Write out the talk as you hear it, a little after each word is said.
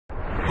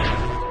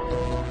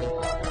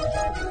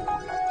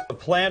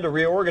plan to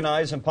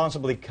reorganize and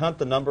possibly cut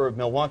the number of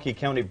Milwaukee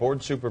County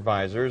Board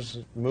supervisors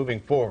moving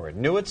forward.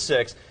 New at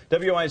 6,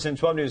 WISN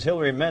 12 News'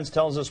 Hillary Mentz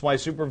tells us why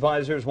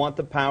supervisors want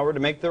the power to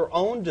make their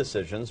own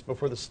decisions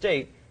before the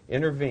state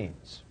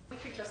intervenes.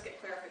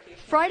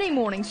 Friday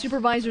morning,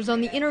 supervisors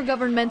on the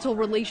Intergovernmental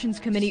Relations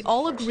Committee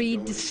all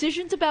agreed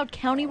decisions about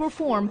county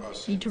reform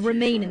need to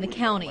remain in the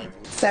county.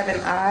 7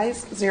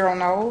 ayes, 0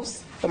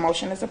 noes. The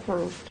motion is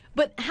approved.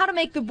 But how to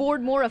make the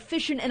board more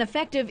efficient and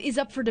effective is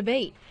up for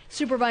debate.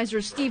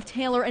 Supervisors Steve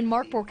Taylor and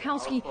Mark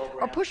Borkowski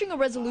are pushing a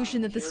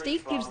resolution that the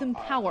state gives them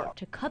power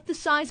to cut the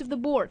size of the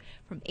board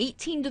from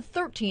 18 to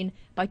 13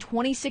 by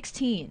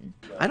 2016.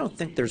 I don't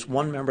think there's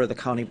one member of the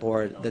county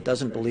board that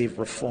doesn't believe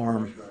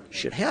reform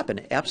should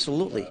happen.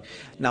 Absolutely.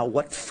 Now,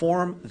 what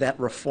form that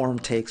reform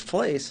takes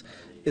place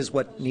is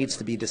what needs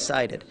to be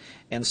decided.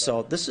 And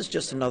so this is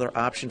just another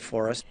option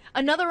for us.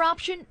 Another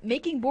option,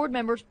 making board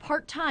members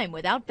part-time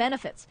without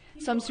benefits.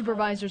 Some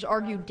supervisors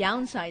argue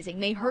downsizing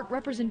may hurt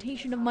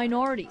representation of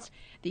minorities.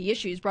 The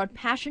issues brought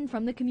passion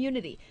from the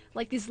community,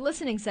 like this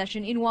listening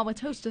session in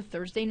Wauwatosa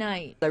Thursday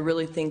night. I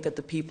really think that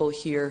the people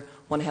here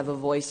want to have a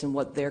voice in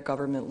what their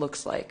government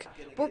looks like.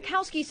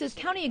 Borkowski says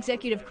County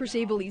Executive Chris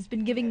Abele has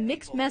been giving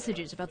mixed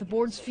messages about the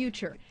board's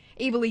future.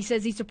 Abele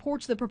says he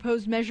supports the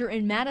proposed measure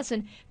in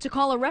Madison to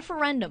call a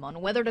referendum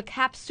on whether to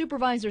cap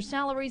supervisor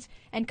salaries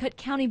and cut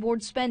county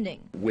board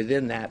spending.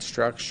 Within that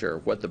structure,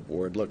 what the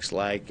board looks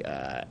like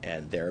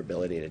and their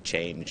ability to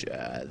change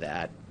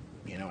that,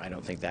 I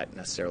don't think that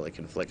necessarily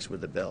conflicts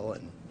with the bill.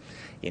 And,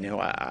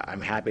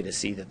 I'm happy to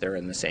see that they're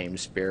in the same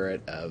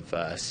spirit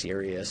of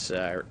serious,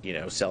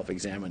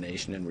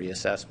 self-examination and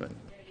reassessment.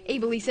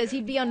 Abele says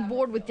he'd be on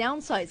board with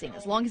downsizing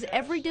as long as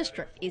every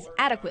district is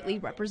adequately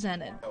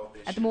represented.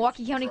 At the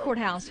Milwaukee County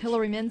Courthouse,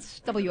 Hillary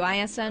Mentz,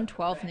 WISN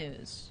 12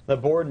 News. The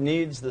board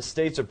needs the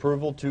state's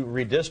approval to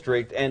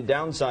redistrict and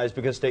downsize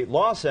because state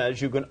law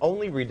says you can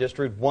only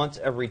redistrict once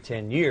every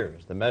 10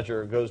 years. The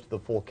measure goes to the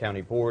full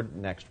county board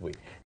next week.